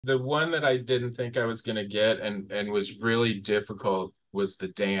The one that I didn't think I was going to get and was really difficult was The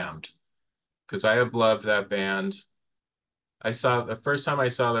Damned, because I have loved that band. I saw the first time I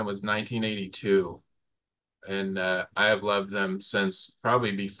saw them was 1982, and I have loved them since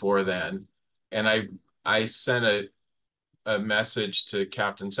probably before then. And I sent a message to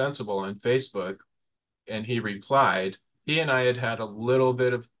Captain Sensible on Facebook, and he replied. He and I had had a little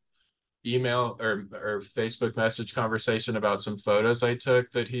bit of email or Facebook message conversation about some photos I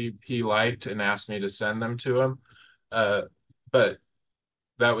took that he liked and asked me to send them to him. Uh, but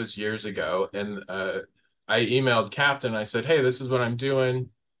that was years ago, and I emailed Captain. I said, "Hey, this is what I'm doing.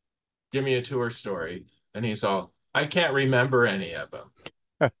 Give me a tour story." And he's all, "I can't remember any of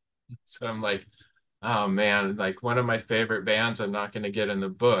them." So I'm like, "Oh man, like one of my favorite bands, I'm not going to get in the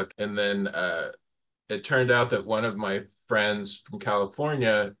book." And then it turned out that one of my friends from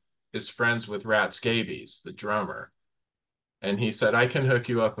California is friends with Rat Scabies, the drummer. And he said, I can hook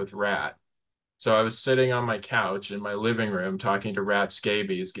you up with Rat. So I was sitting on my couch in my living room talking to Rat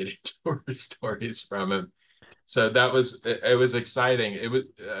Scabies, getting tour stories from him. So that was, it was exciting. It was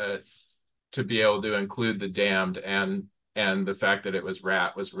to be able to include the Damned, and the fact that it was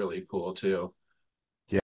Rat was really cool too.